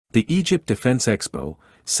The Egypt Defense Expo,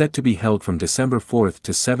 set to be held from December 4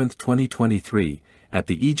 to 7, 2023, at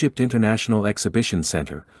the Egypt International Exhibition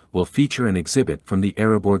Center, will feature an exhibit from the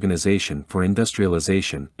Arab Organization for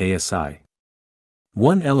Industrialization (ASI).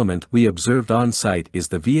 One element we observed on site is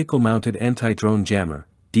the Vehicle-Mounted Anti-Drone Jammer,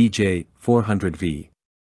 DJ-400V.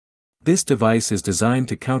 This device is designed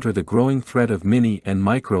to counter the growing threat of mini and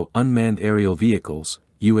micro unmanned aerial vehicles,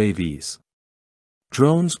 UAVs.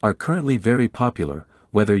 Drones are currently very popular,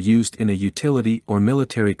 whether used in a utility or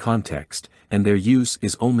military context, and their use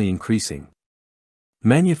is only increasing.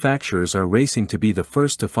 Manufacturers are racing to be the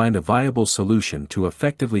first to find a viable solution to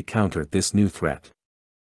effectively counter this new threat.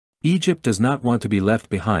 Egypt does not want to be left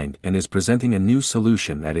behind and is presenting a new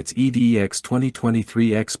solution at its EDEX 2023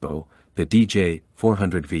 Expo, the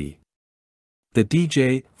DJ-400V. The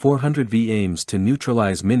DJ-400V aims to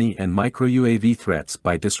neutralize mini and micro-UAV threats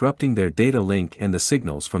by disrupting their data link and the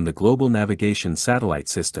signals from the Global Navigation Satellite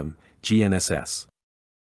System, GNSS.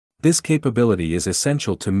 This capability is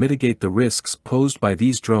essential to mitigate the risks posed by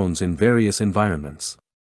these drones in various environments.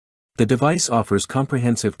 The device offers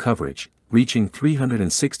comprehensive coverage, reaching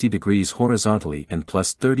 360 degrees horizontally and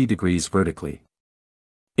plus 30 degrees vertically.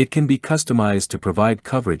 It can be customized to provide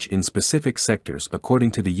coverage in specific sectors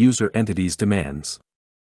according to the user entity's demands.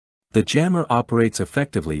 The jammer operates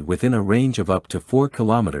effectively within a range of up to 4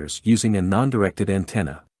 kilometers using a non-directed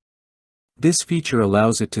antenna. This feature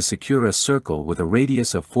allows it to secure a circle with a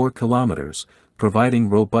radius of 4 kilometers, providing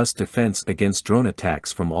robust defense against drone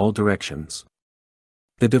attacks from all directions.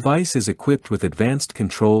 The device is equipped with advanced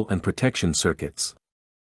control and protection circuits.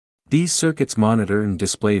 These circuits monitor and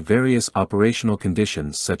display various operational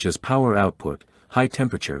conditions such as power output, high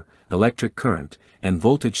temperature, electric current, and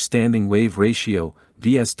voltage standing wave ratio,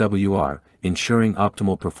 VSWR, ensuring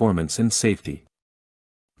optimal performance and safety.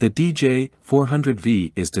 The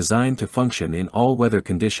DJ-400V is designed to function in all weather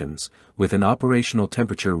conditions, with an operational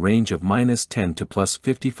temperature range of -10 to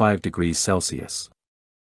 +55 degrees Celsius.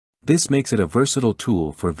 This makes it a versatile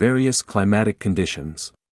tool for various climatic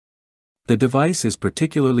conditions. The device is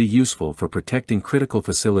particularly useful for protecting critical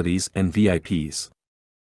facilities and VIPs.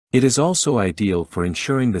 It is also ideal for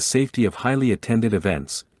ensuring the safety of highly attended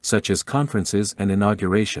events, such as conferences and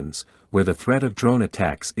inaugurations, where the threat of drone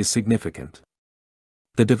attacks is significant.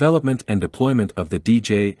 The development and deployment of the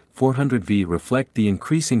DJ-400V reflect the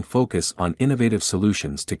increasing focus on innovative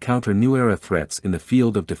solutions to counter new-era threats in the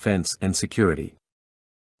field of defense and security.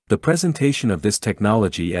 The presentation of this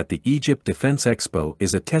technology at the Egypt Defense Expo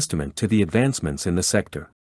is a testament to the advancements in the sector.